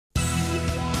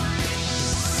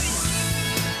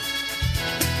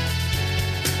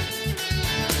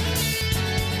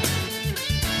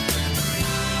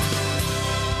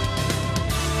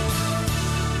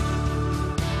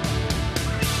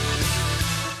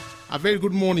A very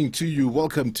good morning to you.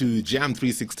 Welcome to Jam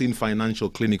 316 Financial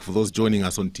Clinic. For those joining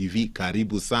us on TV,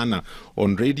 Karibu Sana.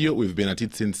 On radio, we've been at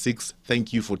it since 6.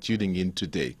 Thank you for tuning in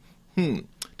today.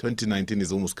 2019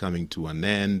 is almost coming to an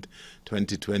end.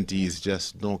 2020 is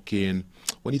just knocking.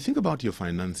 When you think about your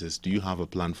finances, do you have a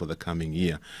plan for the coming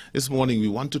year? This morning, we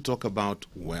want to talk about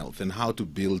wealth and how to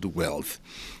build wealth.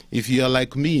 If you are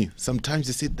like me, sometimes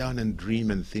you sit down and dream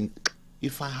and think,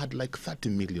 if I had like 30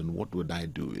 million, what would I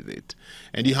do with it?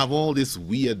 And you have all these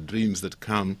weird dreams that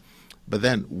come. But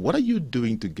then, what are you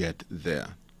doing to get there?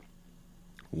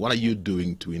 What are you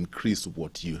doing to increase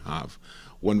what you have?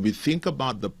 When we think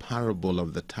about the parable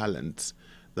of the talents,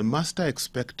 the master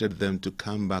expected them to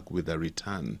come back with a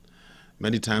return.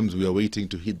 Many times we are waiting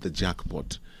to hit the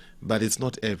jackpot, but it's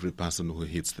not every person who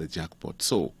hits the jackpot.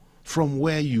 So, from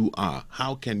where you are,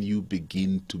 how can you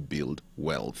begin to build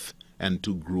wealth and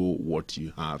to grow what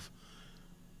you have?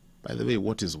 By the way,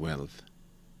 what is wealth?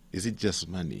 Is it just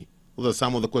money? Those are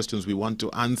some of the questions we want to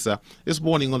answer this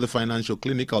morning on the Financial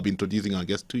Clinic. I'll be introducing our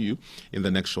guest to you in the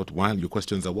next short while. Your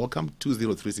questions are welcome.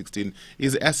 20316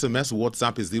 is SMS.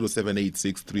 WhatsApp is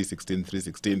 0786 316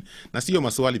 316. Na siyo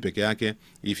maswali peke yake.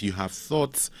 If you have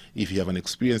thoughts, if you have an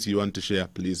experience you want to share,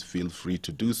 please feel free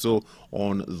to do so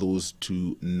on those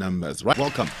two numbers. Right?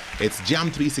 Welcome. It's Jam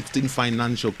 316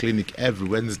 Financial Clinic. Every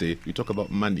Wednesday, we talk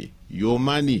about money, your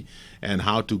money, and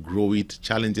how to grow it,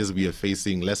 challenges we are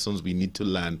facing, lessons we need to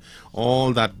learn,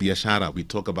 all that biashara. We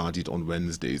talk about it on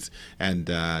Wednesdays. And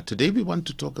today we want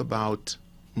to talk about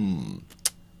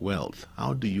wealth.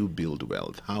 How do you build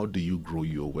wealth? How do you grow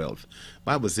your wealth?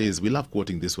 Bible says, we love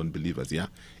quoting this one, believers, yeah?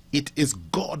 It is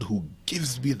God who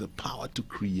gives me the power to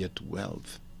create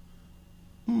wealth.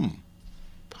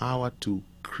 Power to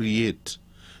create.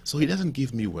 So he doesn't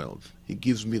give me wealth. He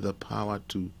gives me the power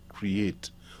to create.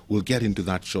 We'll get into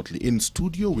that shortly. In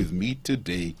studio with me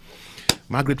today,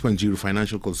 Margaret Wanjiru,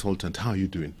 financial consultant. How are you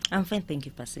doing? I'm fine, thank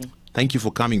you, Pasi. Thank you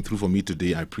for coming through for me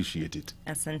today. I appreciate it.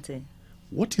 Asante.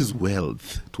 What is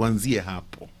wealth? Tuanzie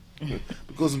hapo.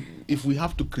 Because if we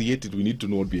have to create it, we need to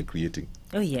know what we are creating.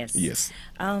 Oh, yes. Yes.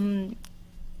 There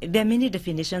are many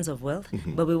definitions of wealth,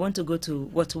 but we want to go to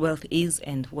what wealth is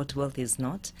and what wealth is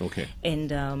not. Okay.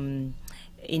 And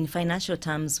in financial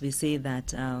terms, we say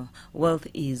that wealth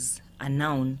is a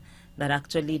noun that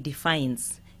actually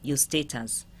defines your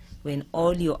status when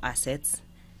all your assets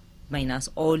minus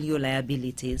all your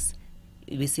liabilities,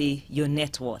 we say your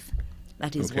net worth.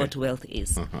 That is what wealth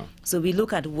is. So we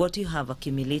look at what you have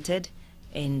accumulated,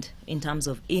 and in terms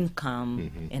of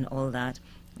income and all that,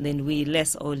 then we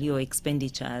less all your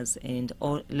expenditures and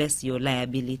less your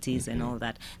liabilities and all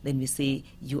that, then we say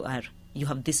you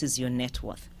have this is your net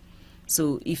worth.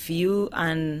 So if you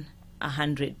earn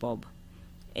 100 bob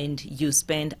and you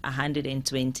spend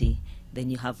 120, then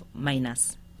you have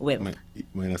minus wealth.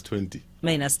 Minus 20.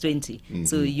 Minus 20.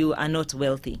 So you are not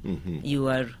wealthy. You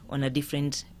are on a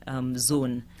different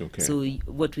zone. Okay. So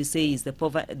what we say is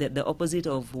the opposite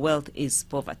of wealth is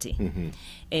poverty.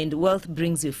 And wealth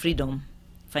brings you freedom,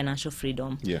 financial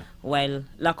freedom, while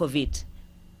lack of it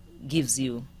gives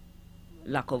you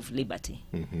lack of liberty.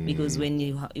 Because when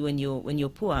you're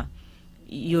poor,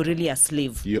 you're really a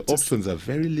slave. Your options are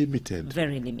very limited.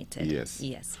 Very limited. Yes.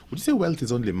 Yes. Would you say wealth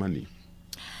is only money?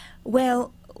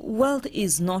 Well, wealth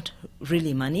is not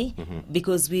really money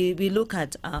because we look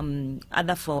at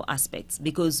other four aspects,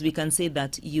 because we can say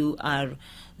that you are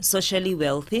socially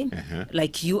wealthy,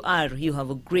 like you have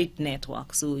a great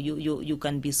network, so you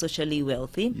can be socially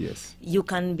wealthy. Yes. You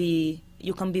can be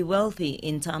wealthy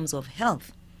in terms of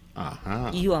health.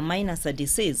 You are minus a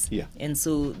disease, and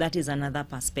so that is another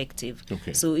perspective.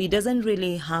 Okay. So it doesn't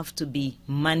really have to be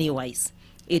money-wise.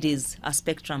 It is a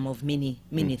spectrum of many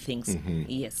things.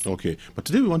 Yes. Okay, but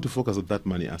today we want to focus on that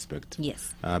money aspect.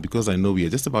 Yes. Because I know we are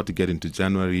just about to get into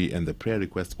January, and the prayer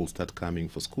requests will start coming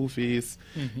for school fees,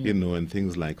 and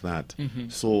things like that.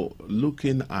 So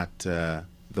looking at the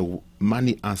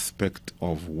money aspect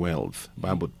of wealth,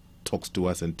 Bible talks to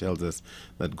us and tells us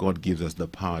that God gives us the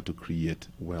power to create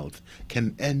wealth.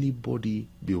 Can anybody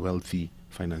be wealthy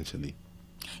financially?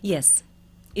 Yes.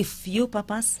 If you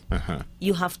purpose,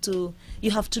 you have to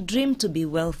dream to be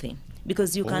wealthy,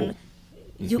 because you cannot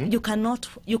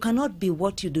be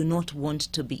what you do not want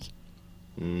to be.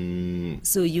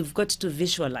 So you've got to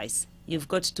visualize. You've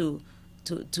got to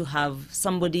have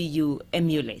somebody you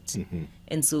emulate,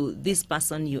 and so this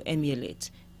person you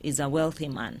emulate is a wealthy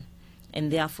man. And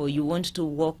therefore, you want to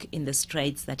walk in the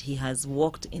strides that he has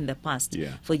walked in the past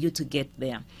for you to get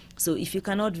there. So if you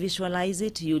cannot visualize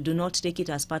it, you do not take it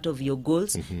as part of your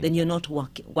goals, then you're not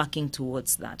working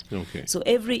towards that. Okay. So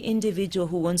every individual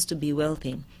who wants to be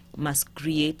wealthy must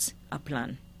create a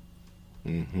plan.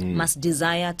 must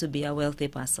desire to be a wealthy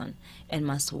person and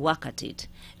must work at it.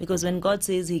 Because when God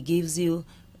says he gives you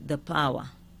the power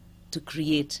to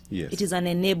create, Yes. it is an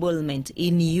enablement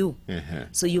in you. Uh-huh.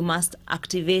 So you must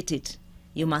activate it.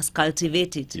 You must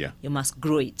cultivate it. Yeah. You must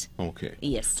grow it. Okay.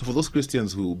 Yes. So for those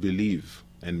Christians who believe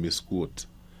and misquote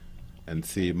and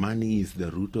say money is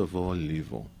the root of all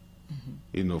evil,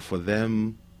 you know, for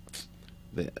them,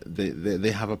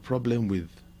 they have a problem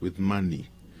with money.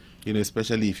 You know,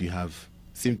 especially if you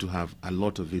seem to have a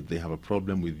lot of it, they have a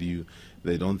problem with you.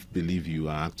 They don't believe you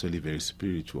are actually very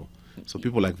spiritual. So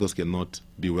people like those cannot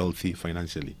be wealthy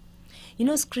financially. You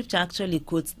know, scripture actually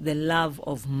quotes the love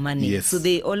of money. Yes. So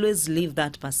they always leave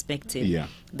that perspective. Yeah.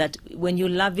 That when you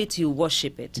love it, you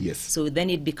worship it. Yes. So then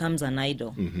it becomes an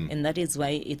idol. And that is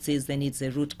why it says then it's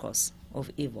a root cause of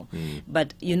evil.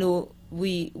 But, you know,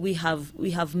 we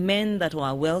have men that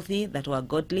were wealthy, that were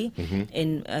godly.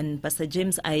 And Pastor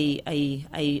James, I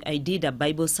did a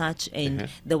Bible search, and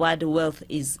the word wealth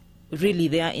is really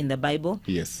there in the Bible.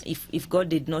 Yes. If God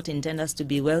did not intend us to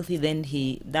be wealthy, then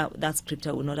that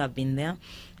scripture would not have been there.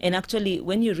 And actually,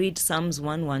 when you read Psalms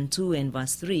 112 and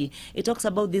verse 3, it talks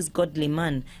about this godly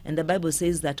man, and the Bible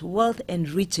says that wealth and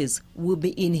riches will be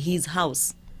in his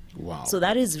house. Wow. So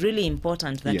that is really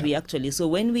important that Yeah. we actually, so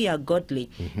when we are godly,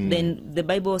 then the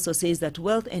Bible also says that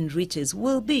wealth and riches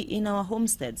will be in our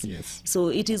homesteads. Yes. So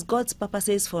it is God's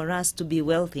purposes for us to be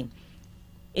wealthy.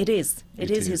 It is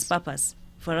his is. purpose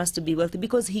for us to be wealthy,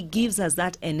 because he gives us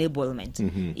that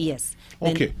enablement. Yes.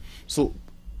 Then- Okay, so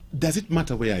does it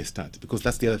matter where I start? Because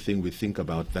that's the other thing we think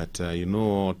about, that, you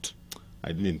know what,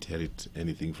 I didn't inherit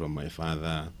anything from my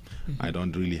father. I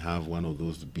don't really have one of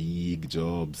those big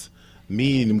jobs.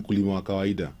 Me ni mkulima wa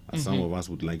kawaida, as some of us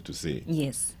would like to say.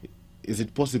 Yes. Is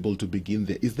it possible to begin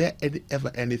there? Is there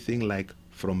ever anything like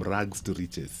from rags to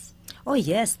riches? Oh,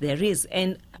 yes, there is.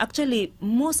 And actually,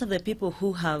 most of the people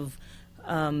who have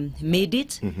made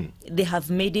it, they have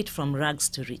made it from rags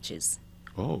to riches.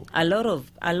 Oh, A lot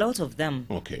of them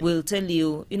Okay. will tell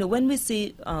you, you know, when we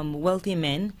see wealthy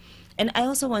men, and I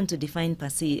also want to define, per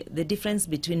se, the difference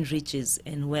between riches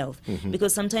and wealth,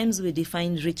 because sometimes we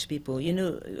define rich people. You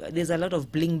know, there's a lot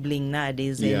of bling bling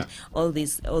nowadays, Yeah. and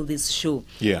all this show.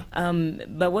 Yeah.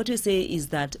 But what we say is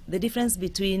that the difference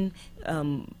between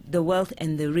the wealth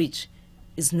and the rich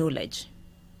is knowledge.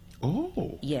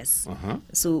 oh. Yes. Uh-huh.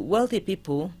 So wealthy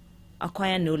people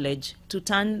acquire knowledge to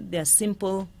turn their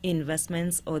simple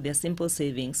investments or their simple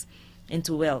savings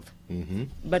into wealth.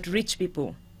 But rich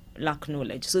people lack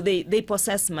knowledge. So they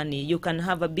possess money. You can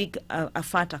have a big, a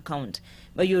fat account,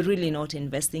 but you're really not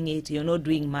investing it. You're not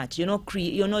doing much.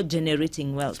 You're not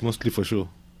generating wealth. It's mostly for sure.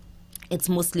 It's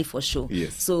mostly for show.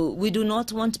 Yes. So we do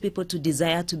not want people to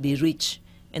desire to be rich.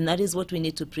 And that is what we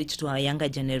need to preach to our younger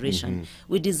generation.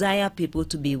 We desire people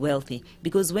to be wealthy,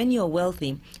 because when you're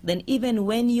wealthy, then even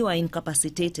when you are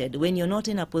incapacitated, when you're not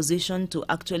in a position to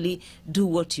actually do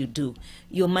what you do,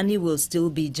 your money will still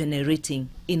be generating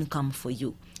income for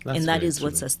you. That's and that very is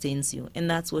what true. sustains you. And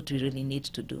that's what we really need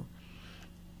to do.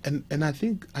 And I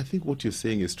think what you're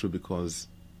saying is true, because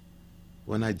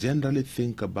when I generally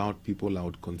think about people I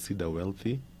would consider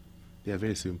wealthy, they are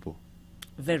very simple.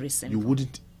 Very simple. You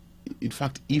wouldn't, in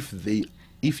fact, if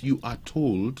you are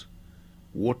told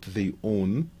what they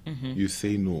own, you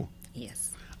say no.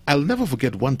 Yes. I'll never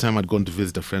forget one time I'd gone to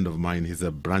visit a friend of mine. He's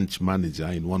a branch manager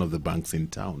in one of the banks in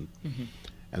town.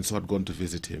 And so I'd gone to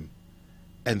visit him.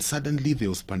 And suddenly there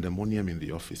was pandemonium in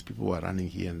the office. People were running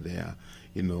here and there,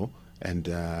 you know, and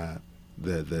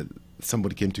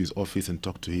somebody came to his office and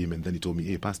talked to him, and then he told me,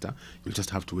 "Hey, Pastor, you'll just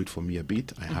have to wait for me a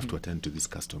bit. I have to attend to this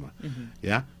customer."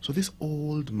 Yeah? So this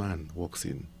old man walks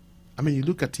in. I mean, you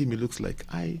look at him, he looks like,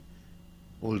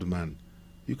 old man,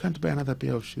 you can't buy another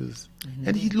pair of shoes.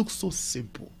 And he looks so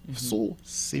simple, so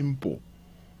simple.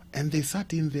 And they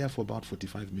sat in there for about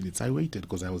 45 minutes. I waited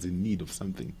because I was in need of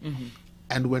something.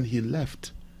 And when he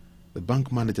left, the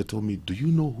bank manager told me, "Do you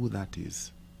know who that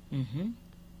is?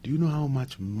 Do you know how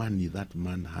much money that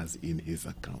man has in his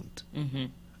account?"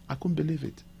 I couldn't believe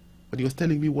it. But he was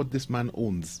telling me what this man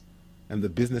owns and the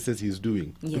businesses he's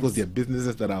doing. Yes. Because they're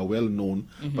businesses that are well known,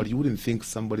 but you wouldn't think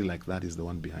somebody like that is the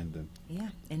one behind them. Yeah.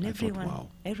 And I thought, wow.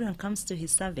 everyone comes to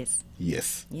his service.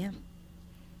 Yes. Yeah.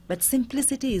 But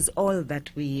simplicity is all that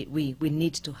we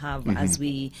need to have as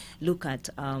we look at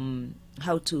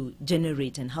how to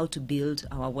generate and how to build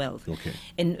our wealth. Okay.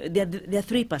 And there are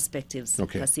three perspectives,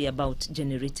 Okay. per se, about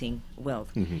generating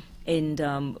wealth. And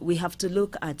we have to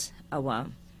look at our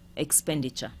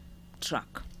expenditure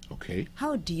track. Okay.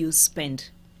 How do you spend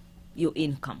your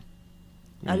income?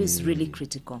 That is really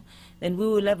critical. Then we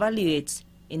will evaluate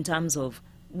in terms of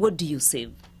what do you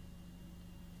save?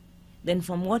 then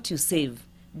from what you save,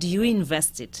 do you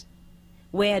invest it?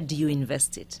 Where do you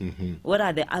invest it? What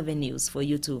are the avenues for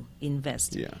you to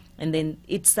invest? Yeah. And then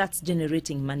it starts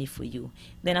generating money for you.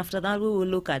 Then after that, we will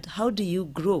look at how do you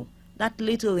grow that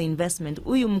little investment.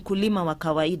 Uyu mkulima wa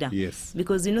kawaida. Yes.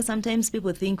 Because, sometimes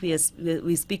people think we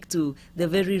speak to the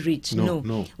very rich.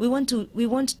 No. We want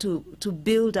to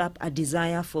build up a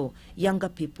desire for younger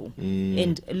people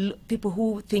and people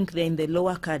who think they're in the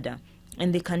lower cadre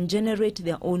and they can generate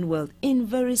their own wealth in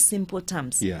very simple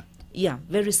terms. Yeah. Yeah,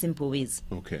 very simple ways.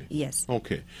 Okay. Yes.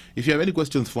 Okay. If you have any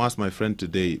questions for us, my friend,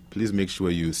 today, please make sure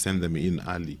you send them in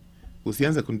early.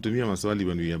 Usianze kunitumia maswali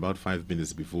when we're about 5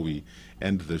 minutes before we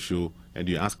end the show, and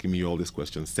you're asking me all these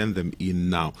questions. Send them in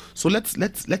now. So let's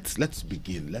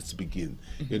begin. Let's begin.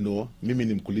 Mimi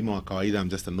ni mkulima wa kawaida. I'm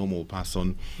just a normal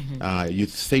person. You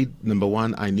said, number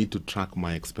one, I need to track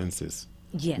my expenses.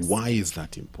 Yes. Why is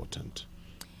that important?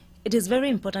 It is very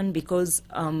important because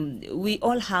we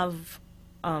all have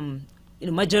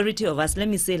majority of us, let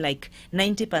me say like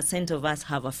 90% of us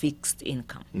have a fixed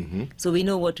income. So we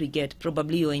know what we get.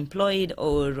 Probably you're employed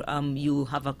or you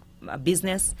have a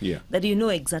business that you know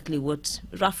exactly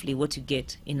roughly what you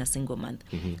get in a single month.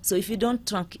 So if you don't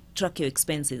track your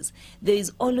expenses, there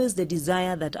is always the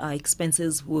desire that our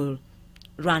expenses will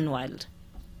run wild.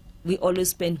 We always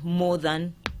spend more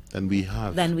than we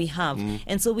have.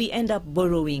 And so we end up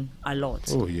borrowing a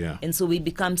lot. Oh, yeah. And so we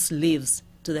become slaves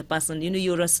to the person.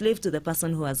 You're a slave to the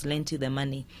person who has lent you the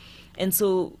money. And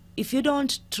so if you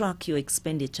don't track your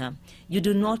expenditure, you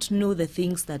do not know the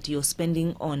things that you're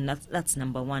spending on. That's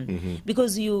number one.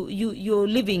 Because you're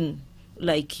living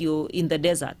like you're in the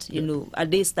desert. A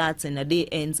day starts and a day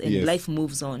ends and life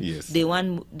moves on. Yes. Day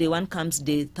one comes,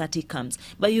 day 30 comes.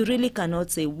 But you really cannot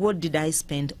say, what did I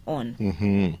spend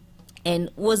on?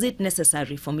 And was it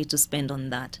necessary for me to spend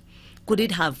on that? Could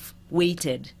it have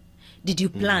waited? Did you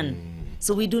plan?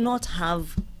 So we do not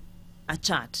have a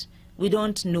chart. We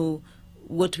don't know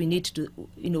what we need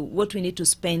to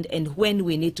spend and when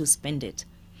we need to spend it.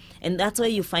 And that's why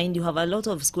you find you have a lot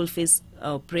of school fees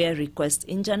prayer requests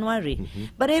in January.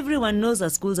 But everyone knows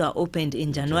that schools are opened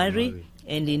in January.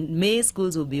 And in May,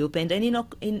 schools will be opened, and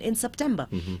in September.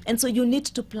 And so you need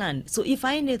to plan. So if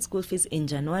I need school fees in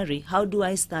January, how do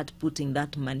I start putting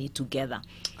that money together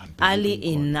early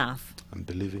enough? I'm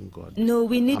believing God.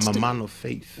 No, I'm a man of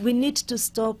faith. We need to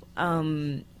stop,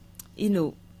 playing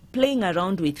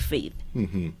around with faith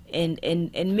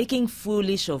and making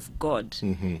foolish of God.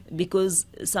 Because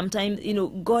sometimes,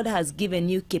 God has given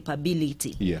you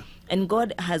capability. Yeah. And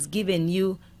God has given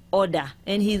you order,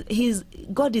 and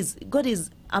God is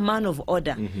a man of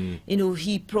order.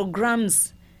 He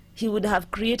programs. He would have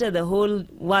created the whole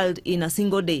world in a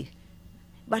single day,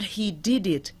 but he did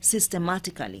it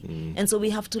systematically. And so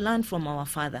we have to learn from our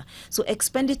Father. So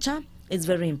expenditure is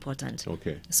very important.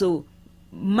 Okay. So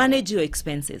manage your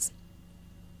expenses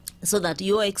so that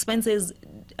your expenses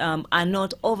are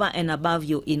not over and above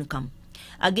your income.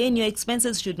 Again, your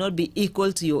expenses should not be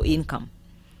equal to your income.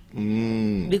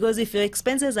 Because if your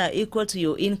expenses are equal to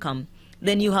your income,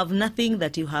 then you have nothing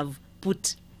that you have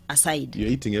put aside. You're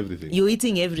eating everything. You're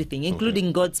eating everything,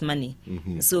 including God's money.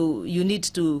 So you need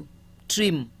to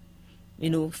trim,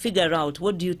 figure out,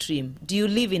 what do you trim? Do you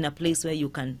live in a place where you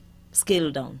can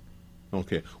scale down?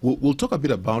 Okay. We'll talk a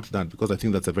bit about that because I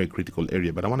think that's a very critical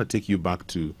area. But I want to take you back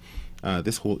to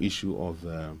this whole issue of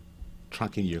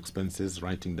tracking your expenses,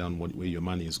 writing down where your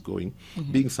money is going.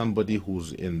 Being somebody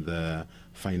who's in the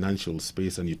financial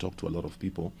space and you talk to a lot of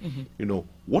people,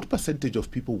 what percentage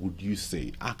of people would you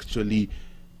say actually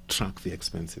track the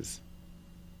expenses?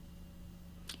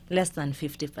 Less than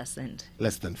 50%.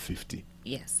 Less than 50?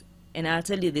 Yes. And I'll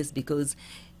tell you this because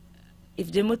if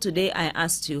Jemo today I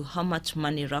asked you how much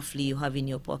money roughly you have in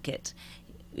your pocket,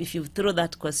 if you throw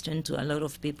that question to a lot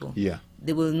of people,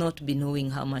 they will not be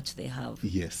knowing how much they have.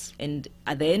 Yes. And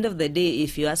at the end of the day,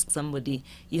 if you ask somebody,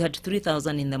 you had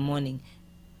 3,000 in the morning,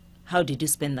 how did you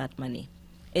spend that money?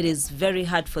 It is very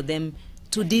hard for them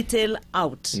to detail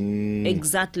out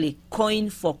exactly, coin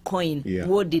for coin,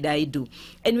 what did I do?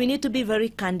 And we need to be very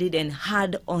candid and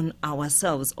hard on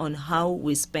ourselves on how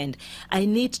we spend. I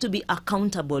need to be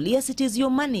accountable. Yes, it is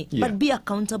your money, but be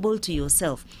accountable to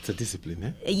yourself. It's a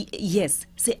discipline, eh? Yes.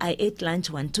 Say I ate lunch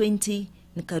 120,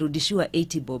 nikarudishiwa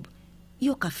 80 bob.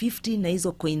 Hiyo ka 50 na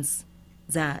hizo coins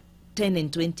za 10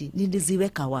 and 20,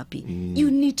 niliziweka wapi? You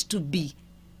need to be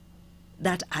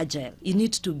that agile. You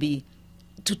need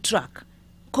to track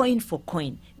coin for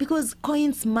coin, because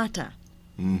coins matter.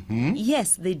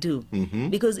 Yes, they do.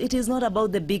 Because it is not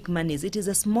about the big monies. It is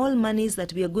the small monies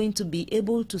that we are going to be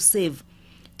able to save,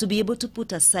 to be able to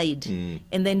put aside,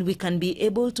 and then we can be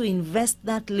able to invest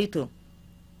that little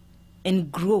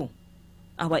and grow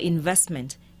our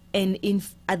investment. And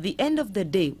at the end of the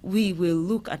day, we will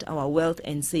look at our wealth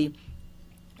and say,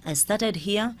 I started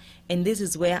here, and this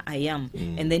is where I am.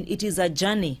 And then it is a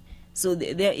journey. So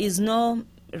there is no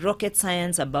rocket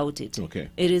science about it. Okay.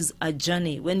 It is a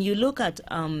journey. When you look at,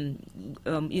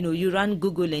 you run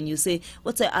Google and you say,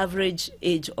 what's the average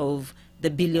age of the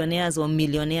billionaires or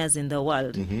millionaires in the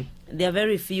world? There are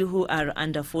very few who are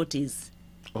under 40s.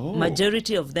 Oh.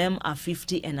 Majority of them are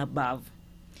 50 and above.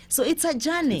 So it's a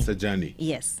journey. It's a journey.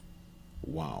 Yes.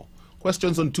 Wow.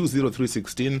 Questions on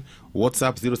 20316,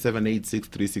 WhatsApp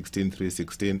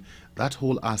 0786316316. That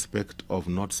whole aspect of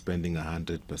not spending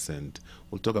 100%.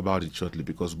 We'll talk about it shortly,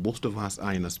 because most of us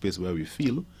are in a space where we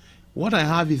feel what I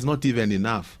have is not even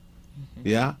enough.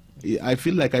 Yeah, I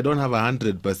feel like I don't have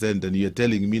 100%, and you're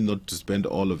telling me not to spend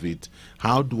all of it.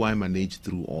 How do I manage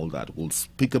through all that? We'll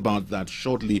speak about that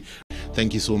shortly.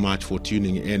 Thank you so much for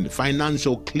tuning in.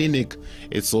 Financial Clinic,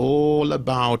 it's all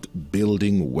about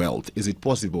building wealth. Is it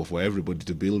possible for everybody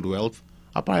to build wealth?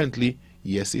 Apparently,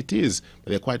 yes, it is.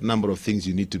 But there are quite a number of things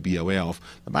you need to be aware of.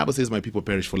 The Bible says, my people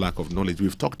perish for lack of knowledge.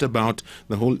 We've talked about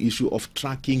the whole issue of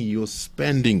tracking your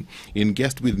spending. In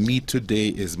guest with me today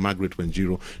is Margaret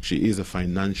Wanjiru. She is a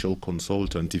financial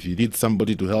consultant. If you need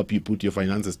somebody to help you put your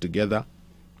finances together,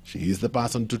 she is the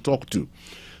person to talk to.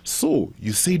 So,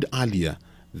 you said earlier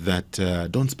that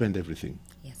don't spend everything.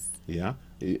 Yes. Yeah,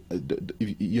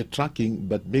 you're tracking,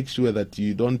 but make sure that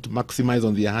you don't maximize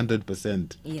on the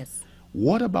 100%. Yes.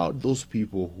 What about those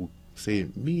people who say,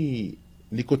 me,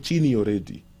 niko chini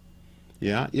already?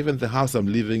 Yeah, even the house I'm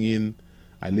living in,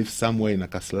 I live somewhere in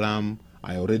a slum,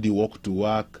 I already walk to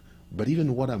work, but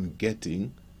even what I'm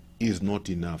getting is not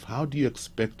enough. How do you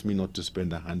expect me not to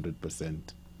spend 100%?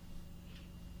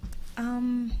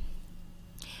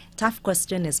 Tough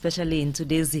question, especially in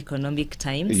today's economic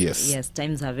times. Yes. Yes,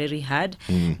 times are very hard.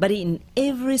 But in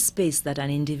every space that an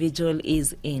individual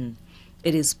is in,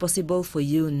 it is possible for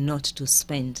you not to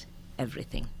spend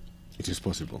everything. It is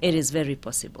possible. It is very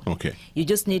possible. Okay. You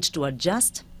just need to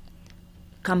adjust,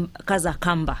 kaza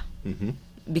kamba,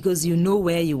 because you know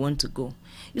where you want to go.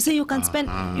 You say you can spend,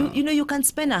 you can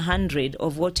spend 100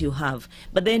 of what you have,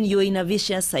 but then you're in a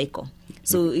vicious cycle.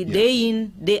 So day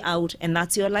in, day out, and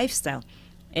that's your lifestyle.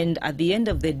 And at the end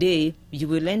of the day, you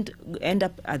will end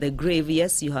up at the grave.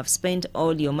 Yes, you have spent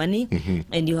all your money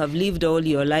and you have lived all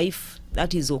your life.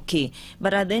 That is okay.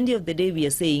 But at the end of the day, we are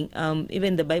saying,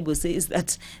 even the Bible says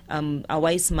that a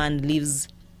wise man leaves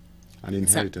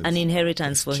an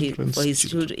inheritance for his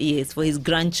children, yes, for his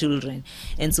grandchildren.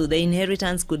 And so the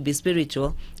inheritance could be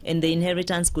spiritual, and the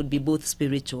inheritance could be both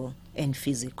spiritual and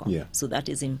physical. Yeah. So that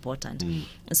is important.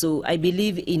 So I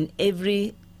believe in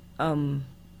every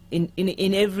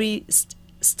in every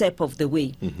step of the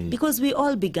way, because we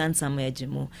all began somewhere,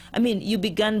 Jimo. I mean, you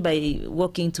began by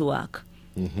walking to work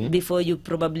before you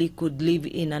probably could live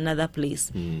in another place.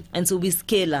 And so we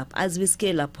scale up. As we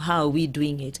scale up, how are we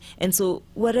doing it? And so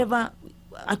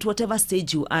at whatever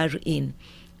stage you are in,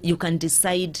 you can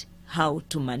decide how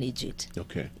to manage it.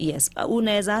 Okay. Yes.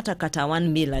 Unaweza hata kata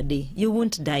 1 meal a day. You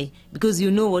won't die because you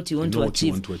know what you want to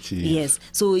achieve. Yes.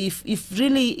 So if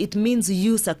really it means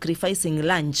you sacrificing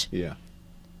lunch,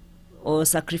 or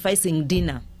sacrificing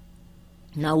dinner,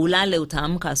 na ulale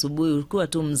utaamka asubuhi ulikuwa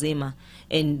tu mzima,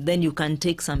 and then you can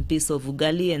take some piece of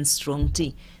ugali and strong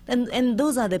tea. And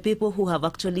those are the people who have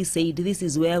actually said, this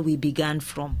is where we began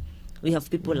from. We have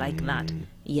people like that.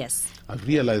 Yes. I've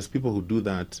realized people who do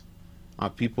that are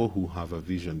people who have a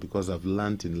vision, because I've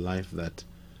learned in life that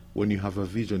when you have a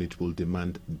vision, it will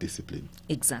demand discipline.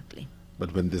 Exactly.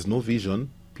 But when there's no vision,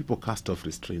 people cast off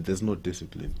restraint. There's no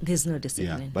discipline. There's no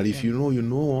discipline. Yeah. But if you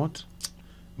know what?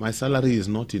 My salary is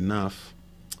not enough.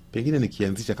 Pengine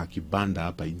nikianzisha kakibanda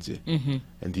hapa nje.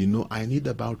 And you know, I need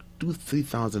about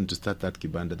 2,000-3,000 to start that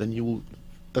kibanda. Then you will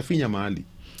tafinya mahali.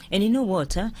 And you know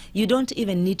what? You don't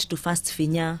even need to first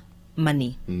finya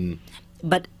money.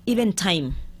 But even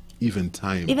time. Even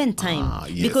time.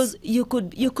 Yes. Because you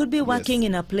could be working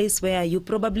in a place where you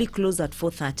probably close at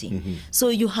 4:30. So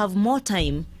you have more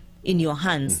time in your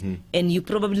hands, and you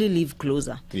probably live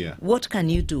closer. What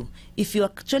can you do? If you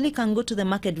actually can go to the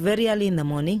market very early in the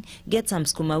morning, get some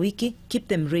sukuma wiki, keep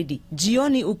them ready.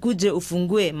 Jioni ukuje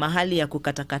ufungue mahali ya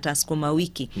kukatakata sukuma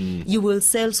wiki. You will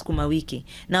sell sukuma wiki.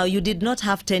 Now you did not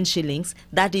have 10 shillings.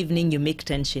 That evening you make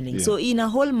 10 shillings. So in a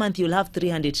whole month you'll have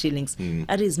 300 shillings.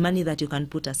 That is money that you can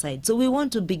put aside. So we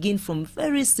want to begin from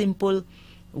very simple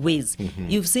ways.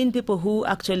 You've seen people who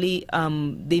actually,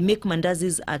 they make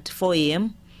mandazis at 4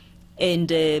 a.m. and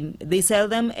they sell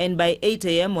them, and by 8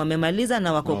 a.m. wamemaliza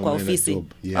na wako kwa ofisi.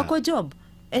 Wako job.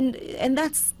 And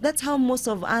that's how most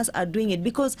of us are doing it,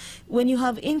 because when you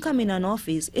have income in an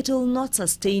office, it will not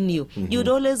sustain you. You'd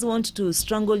always want to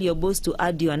strangle your boss to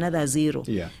add you another zero.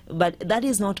 Yeah. But that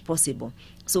is not possible.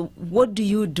 So what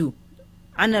do?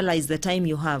 Analyze the time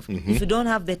you have. If you don't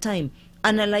have the time,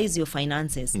 analyze your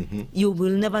finances. You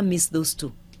will never miss those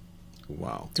two.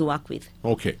 Wow. To work with.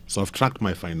 Okay, so I've tracked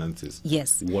my finances.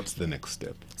 Yes. What's the next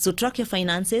step? So track your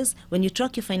finances. When you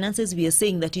track your finances, we are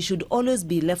saying that you should always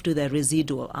be left with a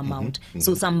residual amount.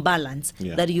 So some balance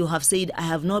that you have said, I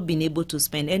have not been able to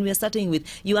spend. And we are starting with,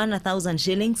 you earn 1,000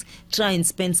 shillings, try and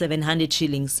spend 700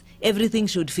 shillings. Everything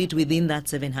should fit within that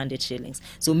 700 shillings.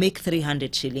 So make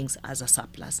 300 shillings as a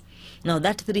surplus. Now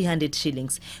that 300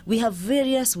 shillings, we have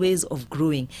various ways of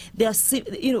growing. There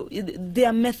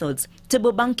are methods.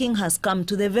 Table banking has come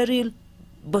to the very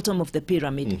bottom of the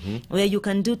pyramid, where you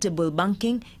can do table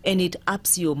banking and it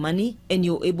ups your money and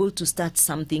you're able to start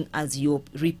something as you're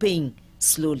repaying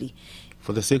slowly.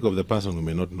 For the sake of the person who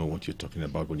may not know what you're talking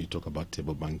about when you talk about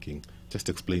table banking, just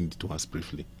explain it to us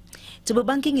briefly. Table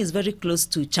banking is very close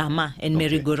to chama and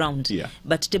merry-go-round. Yeah.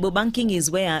 But table banking is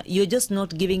where you're just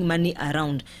not giving money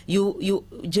around.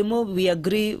 Jemo, we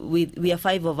agree with, we are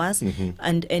 5 of us,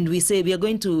 and we say we are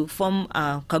going to form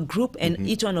a group, and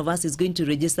each one of us is going to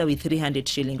register with 300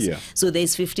 shillings. Yeah. So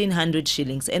there's 1,500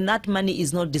 shillings, and that money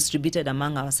is not distributed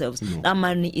among ourselves. No. That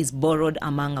money is borrowed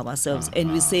among ourselves.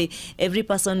 And we say every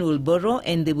person will borrow,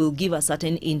 and they will give a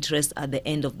certain interest at the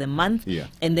end of the month. Yeah.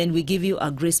 And then we give you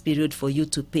a grace period for you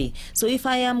to pay. So if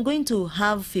I am going to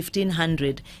have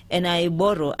 1,500 and I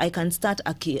borrow, I can start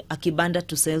a kibanda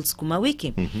to sell sukuma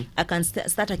wiki. I can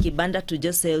start a kibanda to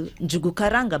just sell njugu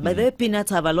karanga. By the way,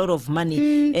 peanuts have a lot of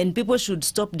money, and people should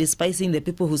stop despising the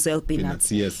people who sell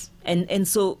peanuts. Yes. And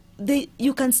so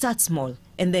you can start small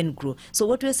and then grow. So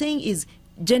what we're saying is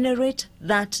generate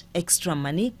that extra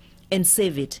money and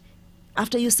save it.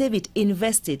 After you save it,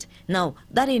 invest it. Now,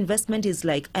 that investment is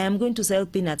like, I am going to sell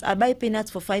peanuts. I buy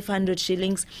peanuts for 500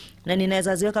 shillings. Na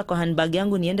ninaweza ziweka kwa handbag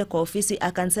yangu niende kwa ofisi.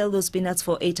 I can sell those peanuts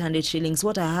for 800 shillings.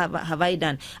 What have I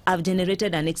done? I've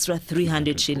generated an extra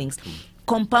 300 shillings.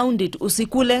 Compound it.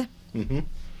 Usikule.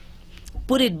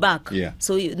 Put it back. Yeah.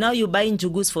 So now you buy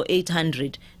njugus for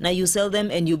 800. Now you sell them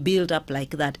and you build up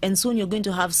like that. And soon you're going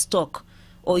to have stock.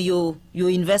 Or your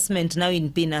investment now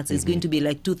in peanuts is going to be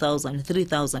like 2,000,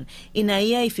 3,000. In a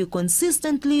year, if you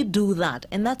consistently do that,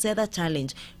 and that's the other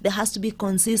challenge, there has to be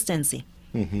consistency.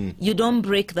 You don't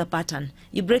break the pattern.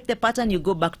 You break the pattern, you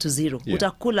go back to zero. Yeah.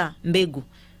 Utakula mbegu.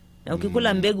 Na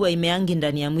ukikula mbegu haimeangi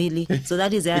ndani ya mwili. So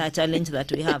that is a challenge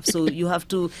that we have. So you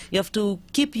have to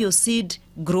keep your seed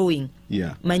growing.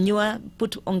 Yeah. Manure,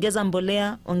 ongeza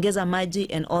mbolea, ongeza maji,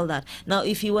 and all that. Now,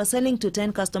 if you are selling to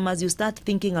 10 customers, you start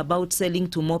thinking about selling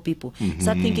to more people.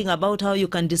 Start thinking about how you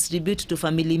can distribute to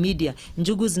family media.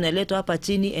 Njugu zinaletwa hapa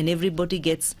chini and everybody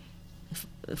gets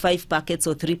 5 packets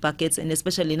or 3 packets, and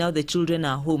especially now the children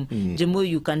are home. Jemo,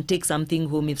 you can take something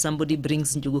home if somebody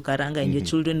brings njugu karanga, and your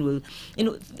children will,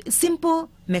 simple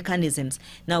mechanisms.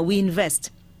 Now we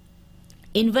invest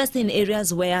in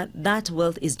areas where that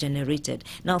wealth is generated.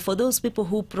 Now, for those people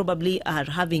who probably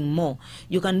are having more,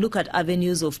 you can look at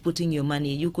avenues of putting your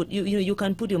money. You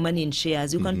can put your money in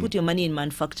shares. You can put your money in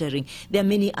manufacturing. There are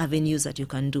many avenues that you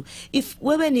can do. If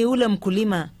wewe ni ule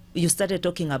mkulima you started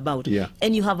talking about,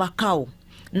 and you have a cow,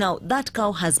 now that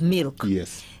cow has milk.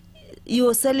 Yes.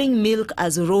 You're selling milk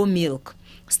as raw milk.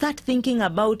 Start thinking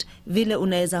about vile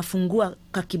unaweza fungua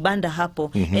kakibanda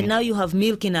hapo, and now you have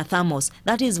milk in a thermos.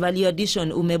 That is value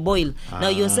addition, umeboil. Now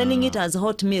you're selling it as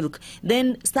hot milk.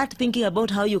 Then start thinking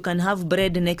about how you can have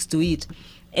bread next to it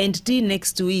and tea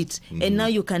next to it, and now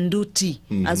you can do tea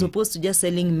as opposed to just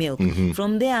selling milk.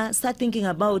 From there, start thinking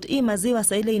about hii maziwa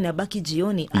saa ile inabaki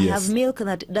jioni. I have milk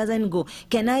that doesn't go.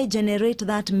 Can I generate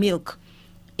that milk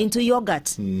into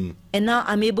yogurt? And now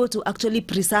I'm able to actually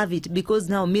preserve it, because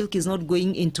now milk is not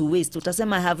going into waste.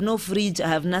 Utasema, I have no fridge, I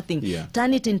have nothing.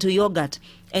 Turn it into yogurt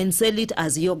and sell it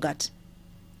as yogurt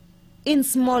in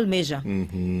small measure.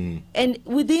 And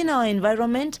within our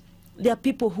environment, there are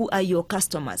people who are your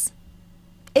customers.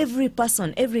 Every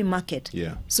person, every market.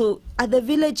 So at the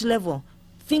village level,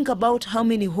 think about how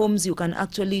many homes you can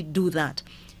actually do that.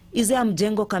 Is there a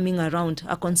mjengo coming around,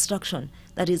 a construction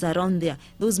that is around there?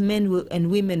 Those men and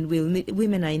women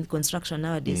women are in construction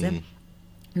nowadays.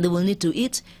 They will need to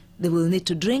eat, they will need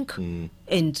to drink,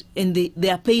 and they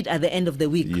are paid at the end of the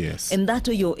week. And that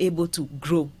way you're able to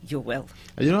grow your wealth.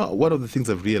 And one of the things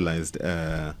I've realized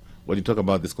when you talk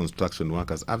about these construction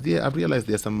workers, I've realized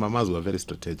there are some mamas who are very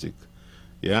strategic.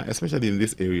 Yeah, especially in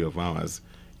this area of ours.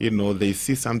 They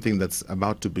see something that's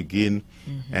about to begin,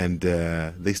 and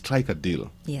they strike a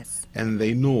deal. Yes. And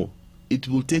they know it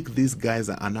will take these guys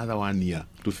another 1 year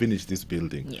to finish this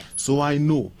building. Yes. So I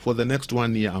know for the next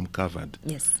 1 year I'm covered.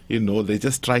 Yes. You know, they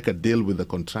just strike a deal with the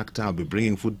contractor. I'll be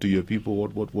bringing food to your people,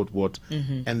 what.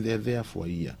 And they're there for a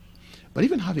year. But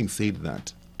even having said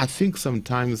that, I think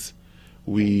sometimes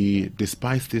we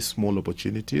despise these small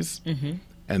opportunities,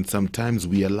 and sometimes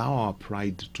we allow our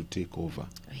pride to take over.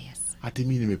 Oh, yes. Ati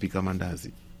mimi nimepika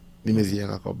mandazi,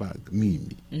 nimeziweka kwa bag,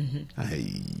 mimi.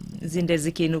 Ai. Zinde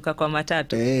zikiinuka kwa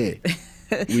matatu.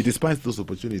 We despise those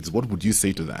opportunities. What would you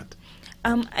say to that?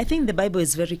 I think the Bible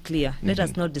is very clear. Let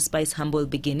us not despise humble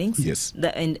beginnings. Yes.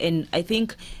 And I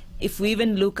think if we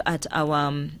even look at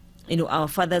our, our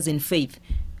fathers in faith,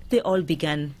 they all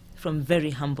began from very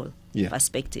humble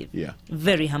perspective. Yeah.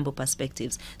 Very humble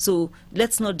perspectives. So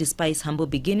let's not despise humble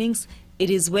beginnings. It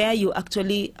is where you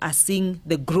actually are seeing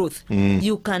the growth.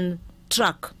 You can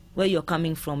track where you're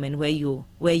coming from and where you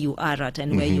are at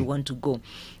and where you want to go.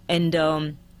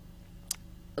 And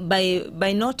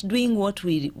by not doing what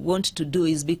we want to do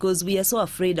is because we are so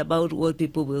afraid about what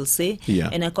people will say. Yeah.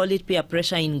 And I call it peer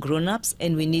pressure in grown-ups,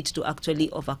 and we need to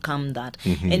actually overcome that.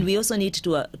 And we also need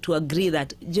to agree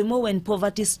that, Jemo, when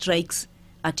poverty strikes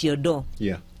at your door,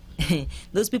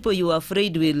 those people you are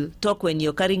afraid will talk when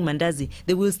you're carrying mandazi,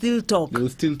 they will still talk. They will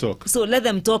still talk. So let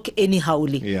them talk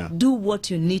anyhowly. Yeah. Do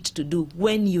what you need to do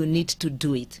when you need to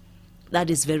do it. That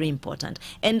is very important.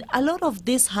 And a lot of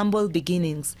these humble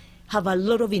beginnings have a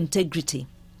lot of integrity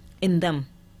in them.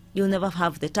 You'll never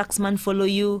have the taxman follow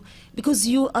you because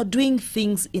you are doing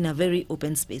things in a very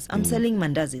open space. I'm selling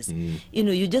mandazis.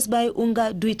 You just buy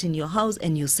unga, do it in your house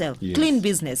and you sell. Yes. Clean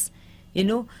business.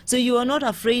 So you are not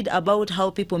afraid about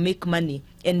how people make money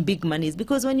and big monies,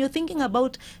 because when you're thinking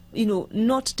about,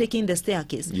 not taking the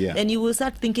staircase, then you will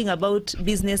start thinking about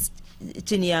business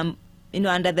chini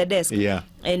under the desk. Yeah.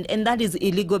 And that is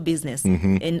illegal business.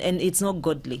 And it's not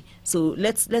godly. So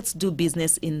let's do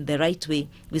business in the right way.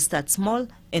 We start small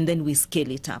and then we scale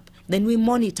it up. Then we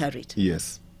monitor it.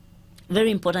 Yes.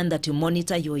 Very important that you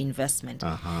monitor your investment.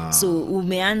 So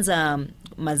umeanza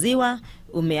maziwa,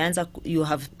 you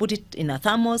have put it in a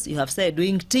thermos, you have started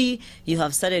doing tea, you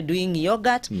have started doing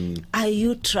yogurt. Are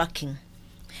you tracking?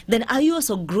 Then are you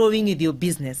also growing with your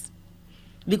business?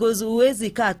 Because uwezi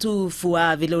kaa tu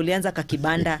fua vile ulianza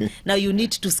kakibanda. Now you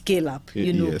need to scale up,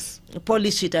 Yes.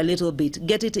 polish it a little bit,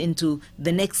 get it into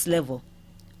the next level.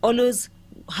 Always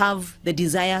have the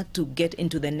desire to get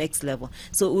into the next level.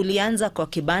 So ulianza kwa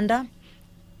kibanda,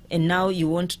 and now you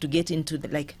want to get into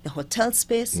the hotel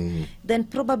space, then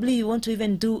probably you want to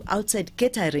even do outside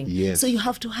catering. Yes. So you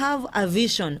have to have a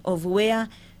vision of where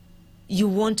you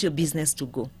want your business to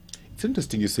go. It's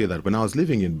interesting you say that. When I was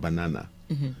living in Banana,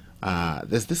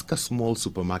 there's this small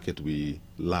supermarket we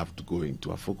loved going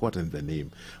to. I've forgotten the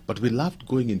name. But we loved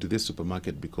going into this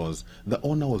supermarket because the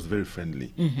owner was very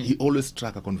friendly. He always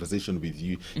struck a conversation with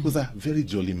you. He was a very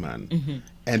jolly man.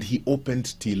 And he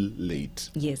opened till late.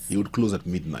 Yes. He would close at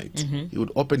midnight. He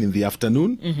would open in the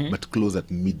afternoon, but close at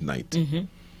midnight.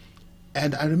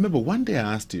 And I remember one day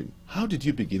I asked him, how did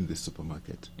you begin this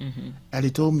supermarket? And he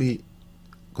told me,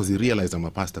 because he realized I'm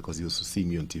a pastor, because he was seeing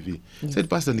me on TV. He said,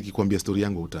 Pastor, nikikwambia story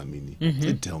yangu utaamini. He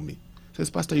said, tell me. He says,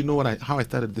 Pastor, you know how I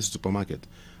started this supermarket?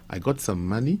 I got some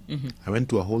money. I went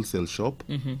to a wholesale shop.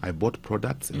 I bought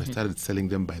products and I started selling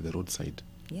them by the roadside.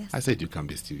 Yes. I said, you can't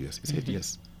be serious. He said,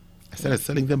 yes. I started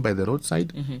selling them by the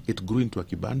roadside. It grew into a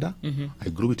kibanda. I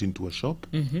grew it into a shop.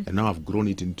 And now I've grown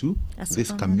it into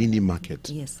this mini market.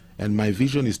 Yes. And my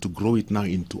vision is to grow it now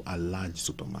into a large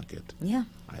supermarket. Yeah.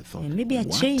 I thought, and maybe a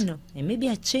what? chain of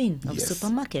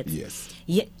supermarkets. Yes.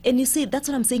 Yeah, and you see, that's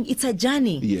what I'm saying. It's a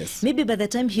journey. Yes. Maybe by the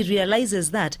time he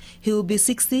realizes that, he will be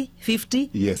 60, 50,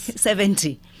 Yes.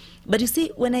 70. But you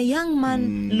see, when a young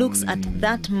man looks at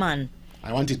that man,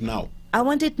 I want it now. I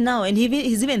want it now. And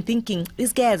he's even thinking,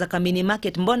 this guy has a mini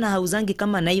market. Mbona hauzangi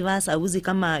kama Naivas, hauzi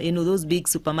kama, those big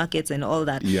supermarkets and all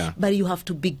that. Yeah. But you have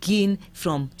to begin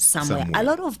from somewhere. A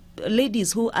lot of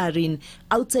ladies who are in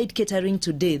outside catering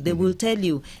today, they will tell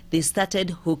you they started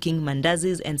hooking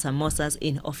mandazis and samosas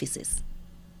in offices.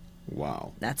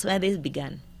 Wow. That's where they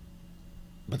began.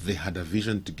 But they had a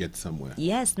vision to get somewhere.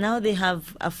 Yes, now they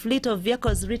have a fleet of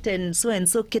vehicles written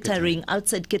so-and-so catering,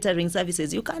 outside catering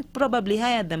services. You can't probably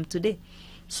hire them today.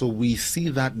 So we see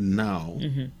that now,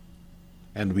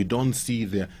 and we don't see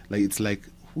it's like,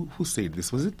 who said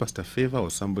this? Was it Pastor Favor or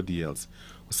somebody else?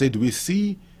 Who said, we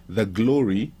see the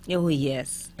glory. Oh,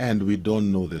 yes. And we don't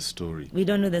know the story. We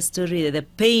don't know the story, the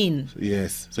pain.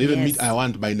 Yes. So even me, I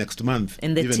want by next month,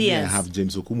 and the even tears. Me, I have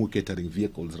James Okumu catering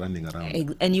vehicles running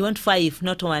around. And you want 5,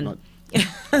 not 1.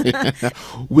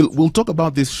 We'll talk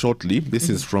about this shortly. This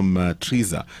is from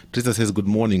Teresa. Teresa says, good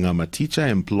morning. I'm a teacher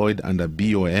employed under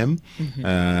BOM.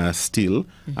 Still,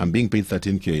 I'm being paid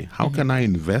 13K. How can I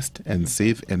invest and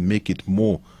save and make it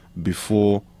more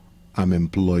before I'm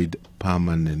employed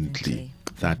permanently? Okay.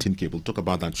 13K. We'll talk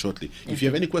about that shortly. If you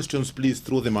have any questions, please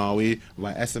throw them our way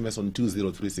via SMS on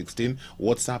 20316,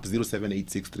 WhatsApp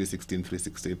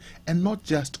 0786316316, and not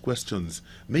just questions.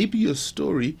 Maybe your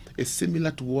story is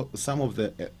similar to what some of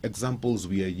the examples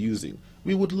we are using.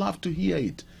 We would love to hear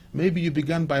it. Maybe you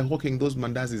began by hawking those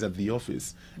mandazis at the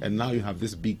office, and now you have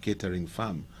this big catering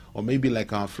farm. Or maybe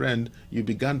like our friend, you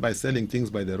began by selling things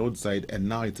by the roadside and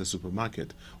now it's a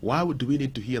supermarket. Why do we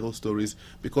need to hear those stories?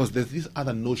 Because there's this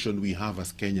other notion we have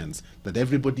as Kenyans, that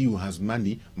everybody who has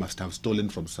money must have stolen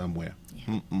from somewhere.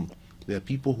 There are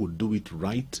people who do it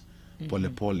right, pole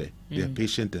pole. They are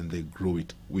patient and they grow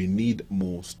it. We need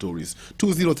more stories.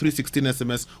 20316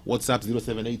 SMS, WhatsApp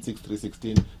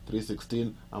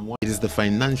 0786316316. It is the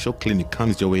Financial Clinic.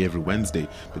 Comes your way every Wednesday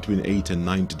between 8 and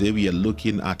 9. Today we are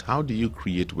looking at how do you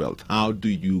create wealth? How do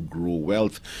you grow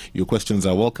wealth? Your questions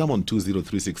are welcome on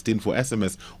 20316 for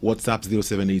SMS, WhatsApp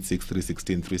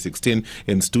 0786316316.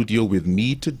 In studio with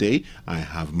me today, I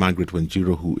have Margaret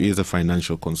Wanjiru, who is a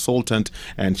financial consultant,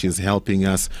 and she's helping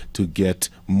us to get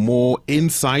more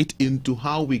insight into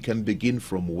how we can begin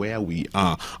from where we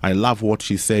are. I love what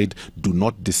she said. Do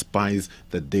not despise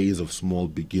the days of small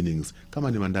beginnings. Come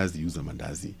on, mandazi, use a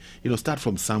mandazi. Start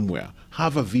from somewhere.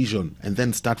 Have a vision and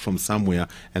then start from somewhere,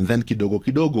 and then kidogo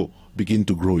kidogo begin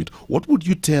to grow it. What would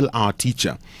you tell our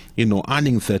teacher,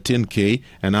 earning 13K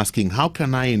and asking, how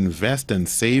can I invest and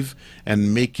save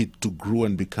and make it to grow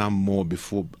and become more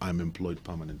before I'm employed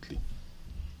permanently?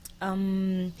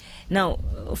 Now,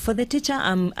 for the teacher,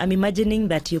 I'm imagining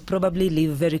that you probably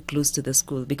live very close to the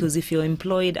school, because if you're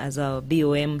employed as a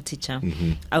BOM teacher,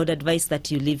 I would advise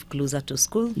that you live closer to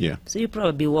school. Yeah. So you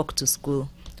probably walk to school.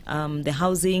 The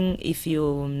housing, if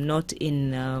you're not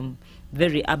in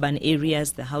very urban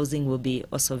areas, the housing will be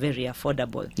also very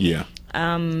affordable. Yeah.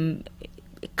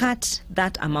 Cut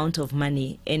that amount of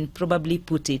money and probably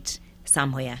put it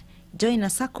somewhere. Join a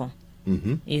circle,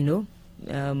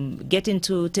 get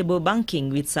into table banking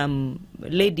with some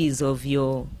ladies of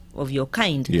your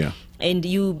kind. Yeah. And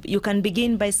you can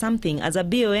begin by something. As a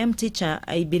BOM teacher,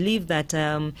 I believe that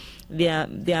there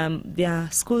are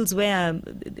schools where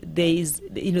there is,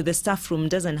 the staff room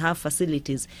doesn't have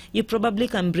facilities. You probably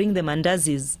can bring the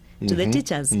mandazis to the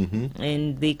teachers,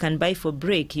 and they can buy for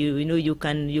break. You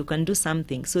can do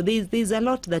something. So there's a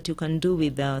lot that you can do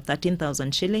with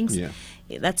 13,000 shillings. Yeah.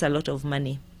 That's a lot of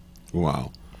money.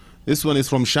 Wow. This one is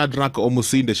from Shadrach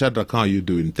Omusinde. Shadrach, how are you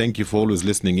doing? Thank you for always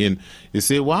listening in. You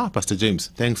say, wow, Pastor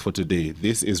James, thanks for today.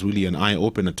 This is really an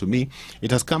eye-opener to me. It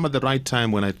has come at the right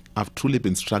time when I've truly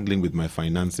been struggling with my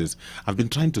finances. I've been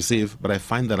trying to save, but I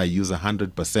find that I use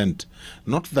 100%.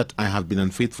 Not that I have been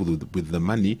unfaithful with the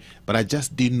money, but I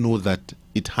just didn't know that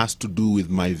it has to do with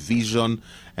my vision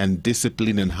and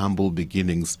discipline and humble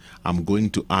beginnings. I'm going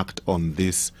to act on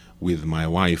this with my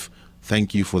wife.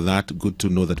 Thank you for that. Good to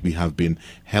know that we have been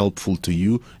helpful to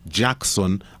you.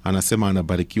 Jackson anasema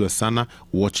anabarikiwa sana,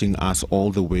 watching us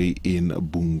all the way in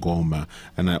Bungoma.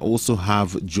 And I also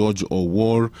have George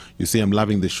Owor. You say, I'm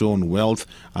loving the show on wealth.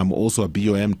 I'm also a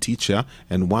BOM teacher,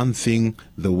 and one thing,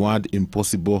 the word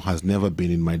impossible has never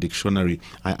been in my dictionary.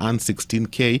 I earn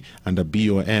 16K under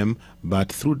BOM,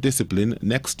 but through discipline,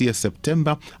 next year,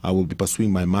 September, I will be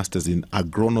pursuing my master's in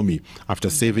agronomy after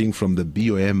saving from the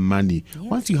BOM money. Yes.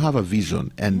 Once you have a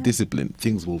vision and discipline,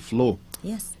 things will flow.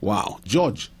 Yes. Wow.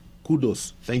 George,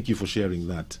 kudos. Thank you for sharing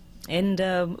that. And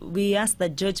we ask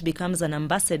that George becomes an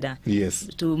ambassador. Yes.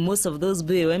 To most of those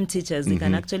BOM teachers. They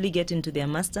can actually get into their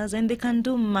masters and they can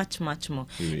do much, much more.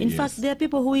 In fact, there are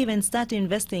people who even start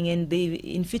investing and they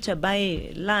in future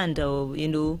buy land, or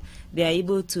they are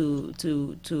able to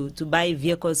buy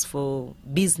vehicles for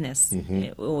business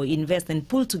or invest and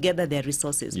pull together their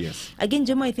resources. Yes. Again,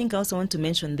 Jemo, I think I also want to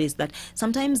mention this, that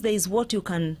sometimes there is what you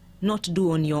can not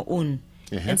do on your own.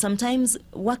 And sometimes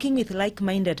working with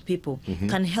like-minded people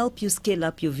can help you scale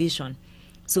up your vision.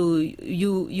 So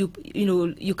you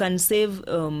can save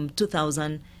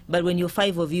 2,000, but when you're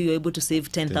 5 of you, you're able to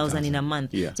save 10,000 in a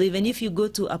month. Yeah. So even if you go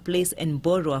to a place and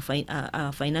borrow a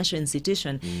financial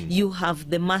institution, you have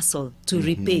the muscle to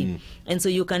repay. And so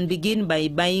you can begin by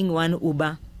buying one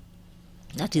Uber.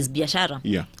 That is biashara.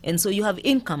 Yeah. And so you have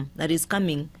income that is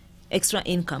coming, extra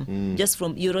income, just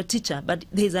from, you're a teacher, but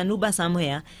there's an Uber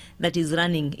somewhere that is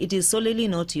running. It is solely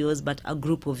not yours, but a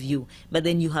group of you. But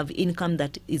then you have income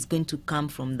that is going to come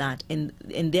from that. And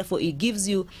therefore it gives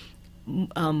you,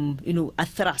 a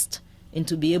thrust and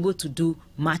to be able to do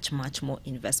much more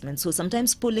investment. So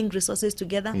sometimes pulling resources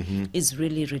together is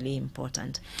really, really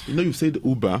important. You know, you said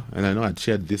Uber, and I know I'd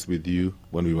shared this with you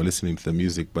when we were listening to the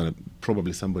music, but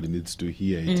probably somebody needs to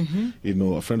hear it. You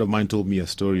know, a friend of mine told me a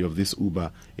story of this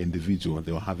Uber individual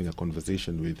they were having a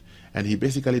conversation with, and he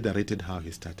basically narrated how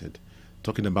he started,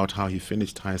 talking about how he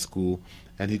finished high school,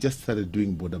 and he just started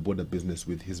doing border business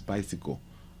with his bicycle.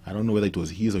 I don't know whether it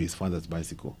was his or his father's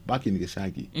bicycle, back in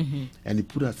Geshagi. And he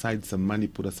put aside some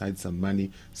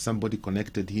money, somebody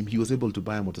connected him. He was able to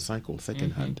buy a motorcycle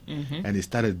second-hand. And he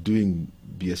started doing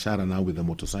biashara now with a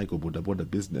motorcycle, border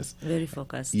business. Very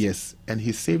focused. Yes, and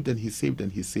he saved and he saved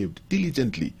and he saved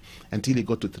diligently until he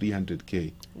got to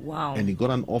 300K. Wow. And he got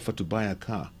an offer to buy a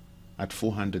car at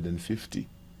 450.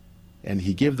 And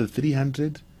he gave the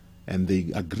 300, and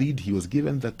they agreed. He was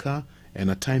given the car and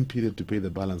a time period to pay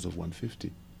the balance of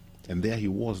 150. And there he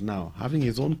was now, having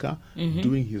his own car,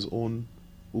 doing his own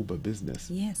Uber business.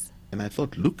 Yes. And I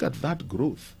thought, look at that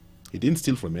growth. He didn't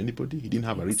steal from anybody. He didn't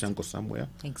have a rich uncle somewhere.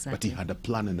 Exactly. But he had a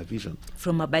plan and a vision.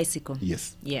 From a bicycle.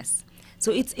 Yes. Yes.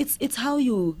 So it's how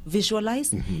you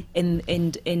visualize,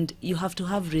 and you have to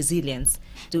have resilience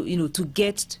to to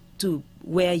get to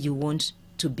where you want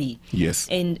to be. Yes.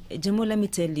 And Jemo, let me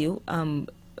tell you,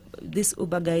 these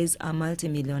Uber guys are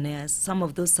multimillionaires. Some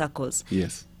of those circles.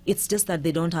 Yes. It's just that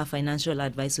they don't have financial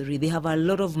advisory. They have a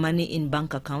lot of money in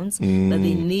bank accounts that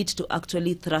they need to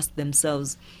actually thrust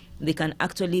themselves. They can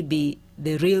actually be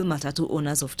the real Matatu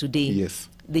owners of today. Yes.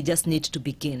 They just need to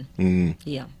begin.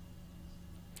 Yeah.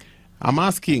 I'm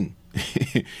asking,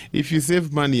 if you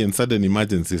save money in sudden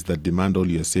emergencies that demand all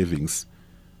your savings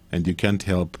and you can't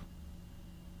help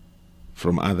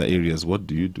from other areas, what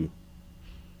do you do?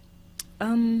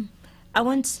 I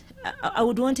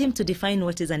would want him to define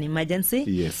what is an emergency.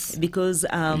 Yes. Because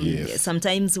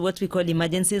sometimes what we call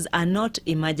emergencies are not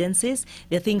emergencies.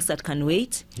 They're things that can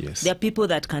wait. Yes. They're people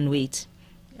that can wait.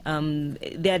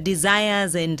 Their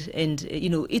desires and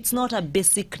it's not a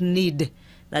basic need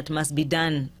that must be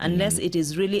done unless it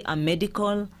is really a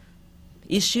medical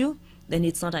issue. Then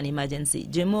it's not an emergency.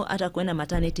 Jemo, hata kwenda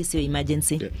maternity sio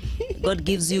emergency. Yeah. God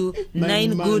gives you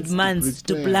 9 good months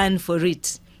to plan for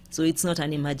it. So it's not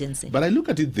an emergency. But I look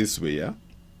at it this way, yeah?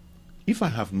 If I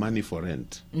have money for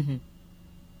rent,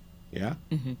 yeah?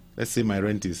 Let's say my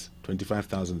rent is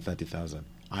 25,000, 30,000.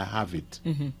 I have it,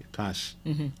 cash.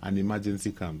 An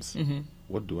emergency comes.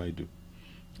 What do I do?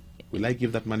 Will I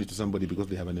give that money to somebody because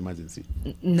they have an emergency?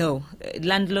 No.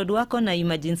 Landlord wako na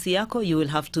emergency yako, you will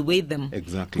have to weigh them.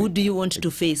 Exactly. Who do you want to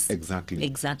face? Exactly.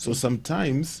 Exactly. So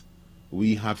sometimes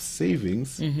we have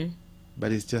savings,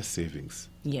 but it's just savings.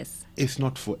 Yes. It's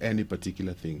not for any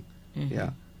particular thing. Yeah.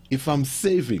 If I'm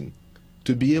saving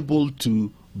to be able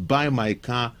to buy my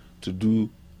car to do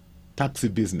taxi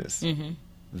business,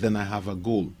 then I have a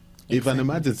goal. If an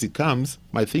emergency comes,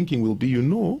 my thinking will be,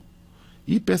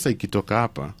 hii pesa ikitoka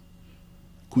hapa,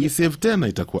 kuisave tena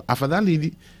itakuwa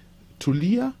afadhali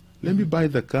tulia. Let me buy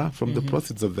the car. From the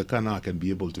proceeds of the car, now I can be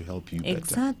able to help you better.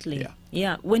 Exactly.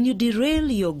 Yeah. When you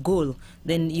derail your goal,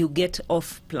 then you get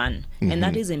off plan. And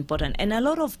that is important. And a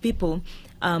lot of people,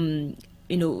 there's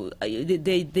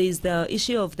the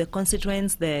issue of the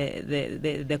constituents,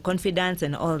 the confidence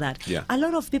and all that. Yeah. A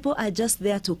lot of people are just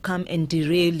there to come and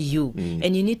derail you.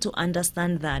 And you need to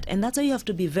understand that. And that's why you have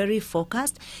to be very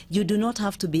focused. You do not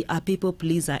have to be a people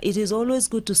pleaser. It is always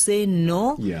good to say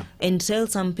no and tell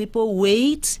some people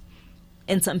wait.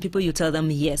 And some people you tell them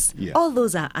yes. All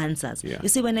those are answers. You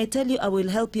see, when I tell you I will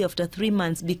help you after 3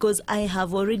 months because I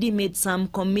have already made some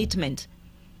commitment,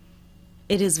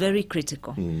 it is very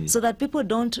critical. So that people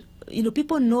don't,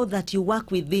 people know that you work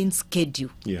within schedule.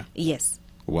 Yeah. Yes.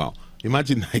 Wow.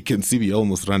 Imagine, I can see we're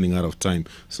almost running out of time.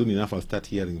 Soon enough, I'll start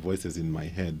hearing voices in my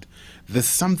head. There's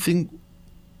something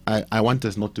I want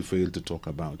us not to fail to talk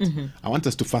about. I want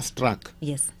us to fast track.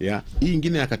 Yes. Yeah. Hii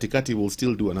ingine ya katikati will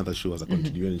still do another show as a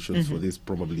continuing show for this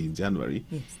probably in January.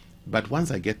 Yes. But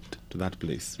once I get to that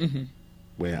place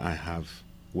where I have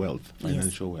wealth,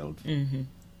 financial wealth,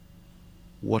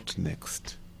 what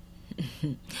next?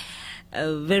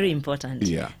 Very important.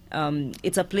 Yeah.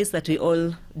 It's a place that we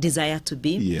all desire to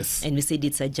be. Yes. And we said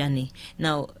it's a journey.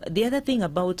 Now, the other thing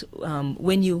about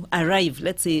when you arrive,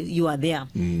 let's say you are there,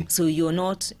 so you're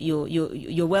not,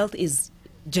 your wealth is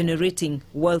generating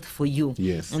wealth for you.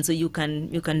 Yes. And so you can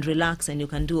relax and you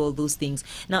can do all those things.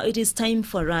 Now, it is time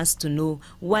for us to know,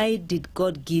 why did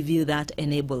God give you that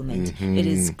enablement? It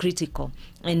is critical.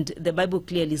 And the Bible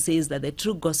clearly says that the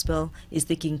true gospel is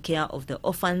taking care of the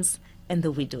orphans and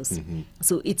the widows.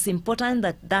 So it's important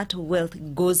that that wealth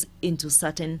goes into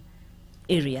certain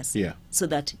areas, so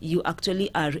that you actually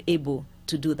are able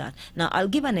to do that. Now, I'll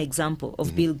give an example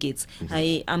of Bill Gates.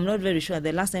 I'm not very sure.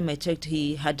 The last time I checked,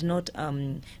 he had not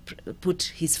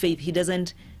put his faith. He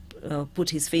doesn't put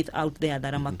his faith out there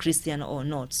that I'm a Christian or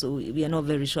not. So we are not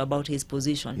very sure about his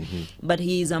position. But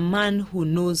he is a man who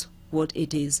knows what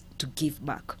it is to give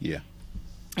back. Yeah.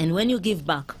 And when you give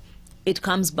back, it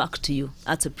comes back to you.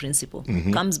 That's a principle.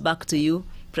 Comes back to you,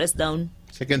 pressed down,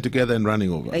 Second together and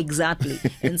running over. Exactly.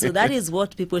 And so that is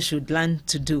what people should learn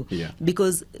to do. Yeah.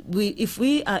 Because if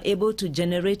we are able to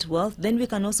generate wealth, then we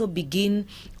can also begin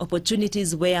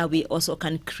opportunities where we also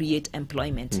can create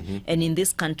employment. And in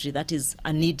this country, that is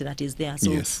a need that is there.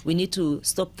 So Yes. we need to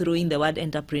stop throwing the word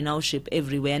entrepreneurship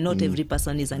everywhere. Not every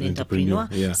person is an Entrepreneur,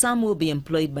 entrepreneur. yeah. Some will be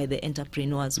employed by the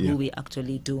entrepreneurs Yeah. who we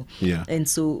actually do. Yeah. And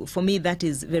so for me, that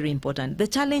is very important. The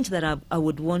challenge that I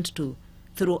would want to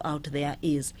throw out there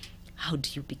is, how do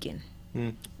you begin?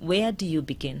 Where do you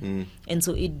begin? And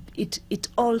so it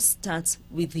all starts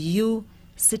with you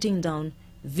sitting down,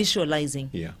 visualizing,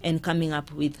 Yeah. and coming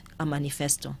up with a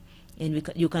manifesto. And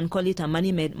you can call it a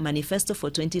money manifesto for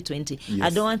 2020. Yes. I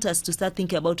don't want us to start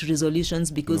thinking about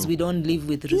resolutions because we don't live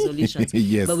with resolutions.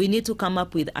 Yes. But we need to come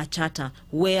up with a charter.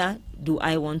 Where do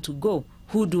I want to go?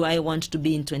 Who do I want to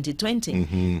be in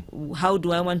 2020? How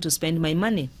do I want to spend my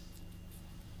money?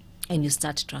 And you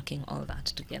start tracking all that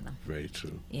together. Very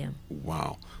true. Yeah.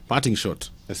 Wow. Parting shot,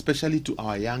 especially to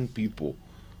our young people,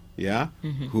 yeah,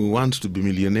 who want to be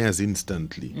millionaires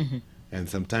instantly. And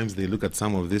sometimes they look at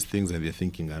some of these things and they're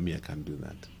thinking, I can't do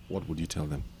that. What would you tell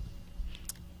them?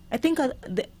 I think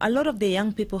a lot of the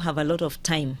young people have a lot of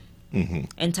time.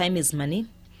 And time is money.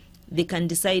 They can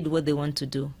decide what they want to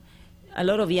do. A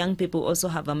lot of young people also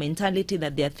have a mentality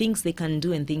that there are things they can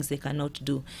do and things they cannot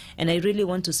do. And I really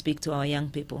want to speak to our young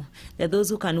people. There are those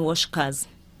who can wash cars.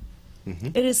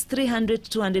 It is 300,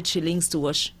 200 shillings to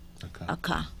wash a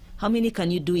car. How many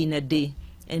can you do in a day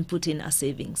and put in a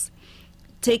savings?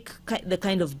 Take the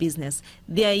kind of business.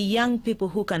 There are young people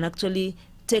who can actually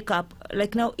take up,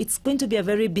 like now, it's going to be a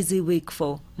very busy week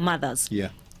for mothers.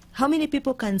 Yeah. How many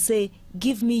people can say,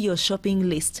 give me your shopping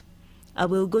list? I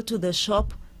will go to the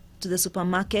shop, to the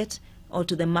supermarket or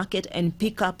to the market and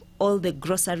pick up all the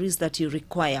groceries that you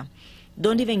require.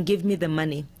 Don't even give me the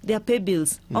money. There are pay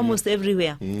bills almost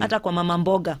everywhere. Hata kwa mama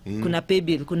mboga, kuna pay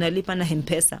bill, kuna lipa na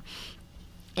M-Pesa.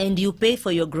 And you pay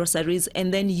for your groceries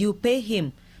and then you pay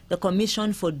him the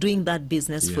commission for doing that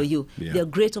business for you. Yeah. There are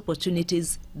great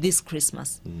opportunities this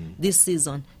Christmas, this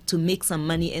season, to make some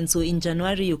money. And so in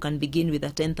January, you can begin with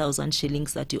the 10,000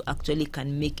 shillings that you actually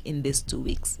can make in these 2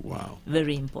 weeks. Wow.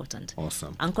 Very important.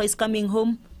 Awesome. Uncle is coming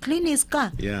home, clean his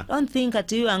car. Yeah. Don't think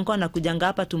ati huyu uncle anakujanga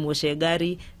hapa tumwoshe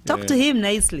gari. Talk to him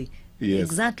nicely. Yes.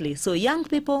 Exactly. So young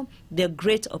people, there are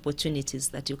great opportunities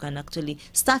that you can actually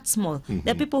start small.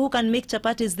 There are people who can make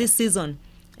chapatis this season.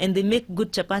 And they make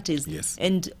good chapatis. Yes.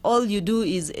 And all you do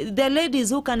is, there are ladies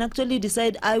who can actually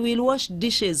decide, I will wash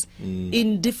dishes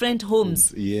in different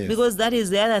homes. Yes. Because that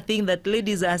is the other thing that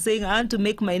ladies are saying, I want to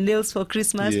make my nails for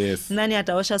Christmas. Yes. Nani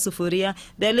ataosha sufuria.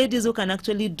 There are ladies who can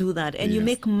actually do that. And you Yes.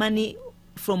 make money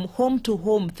from home to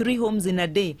home, 3 homes in a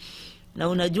day. Na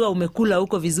unajua umekula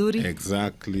huko vizuri.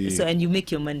 Exactly. So, and you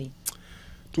make your money.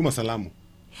 Tuma salamu.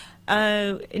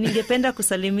 Ningependa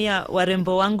kusalimia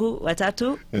warembo wangu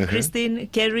watatu, Christine,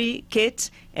 Kerry,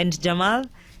 Kate, and Jamal,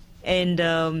 and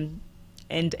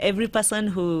every person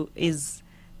who is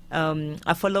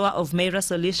a follower of Mayra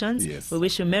Solutions. Yes. We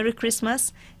wish you Merry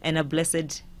Christmas and a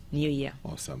blessed New Year.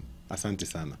 Awesome. Asante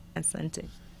sana. Asante.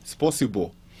 It's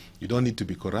possible. You don't need to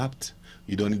be corrupt.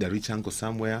 You don't need a rich uncle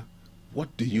somewhere.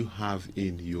 What do you have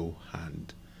in your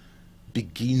hand?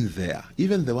 Begin there.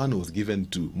 Even the one who was given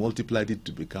 2 multiplied it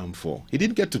to become 4. He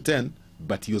didn't get to 10,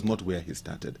 but he was not where he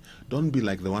started. Don't be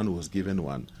like the one who was given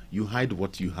 1. You hide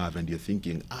what you have and you're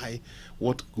thinking,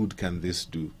 what good can this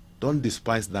do? Don't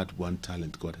despise that one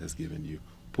talent God has given you.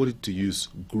 Put it to use.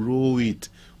 Grow it.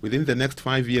 Within the next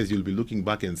 5 years, you'll be looking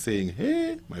back and saying,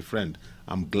 hey, my friend,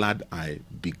 I'm glad I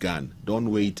began.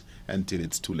 Don't wait until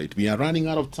it's too late. We are running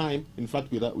out of time. In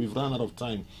fact, we've run out of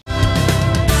time.